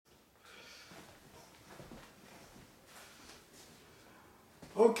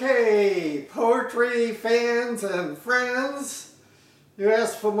Okay, poetry fans and friends, you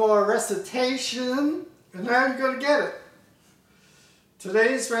asked for more recitation, and now you're going to get it.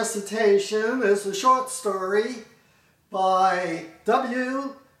 Today's recitation is a short story by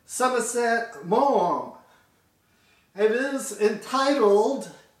Somerset Maugham. It is entitled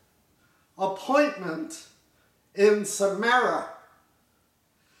Appointment in Samarra.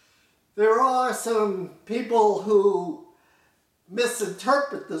 There are some people who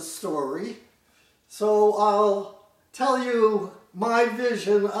misinterpret this story, so I'll tell you my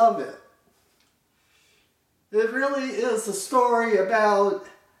vision of it. It really is a story about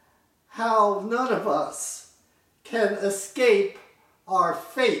how none of us can escape our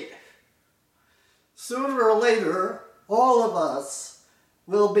fate. Sooner or later, all of us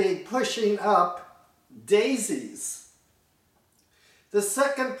will be pushing up daisies. The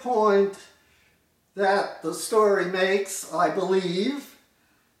second point that the story makes, I believe,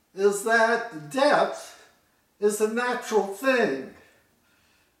 is that death is a natural thing.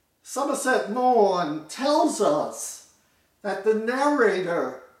 Somerset Maugham tells us that the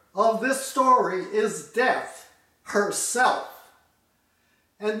narrator of this story is death herself.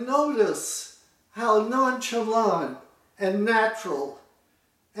 And notice how nonchalant and natural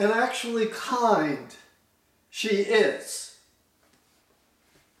and actually kind she is.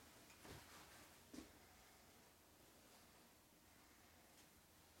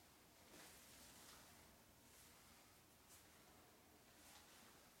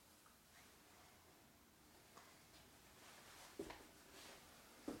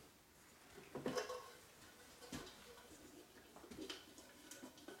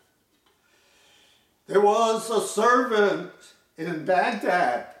 There was a servant in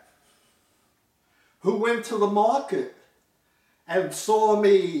Baghdad who went to the market and saw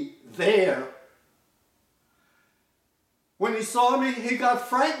me there. When he saw me, he got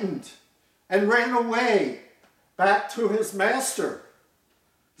frightened and ran away back to his master,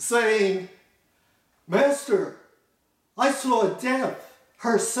 saying, "Master, I saw Death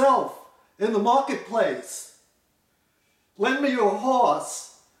herself in the marketplace. Lend me your horse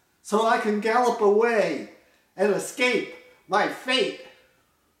so I can gallop away and escape my fate."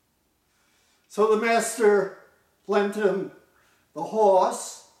 So the master lent him the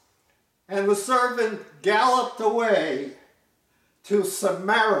horse, and the servant galloped away to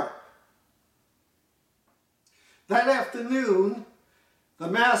Samarra. That afternoon, the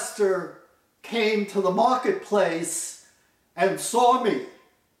master came to the marketplace and saw me.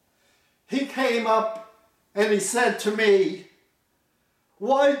 He came up and he said to me,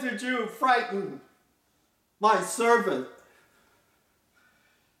 "Why did you frighten my servant?"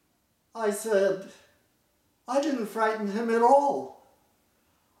 I said, "I didn't frighten him at all.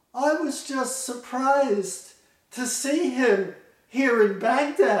 I was just surprised to see him here in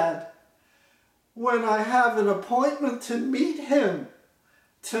Baghdad when I have an appointment to meet him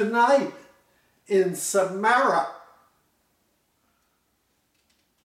tonight in Samarra."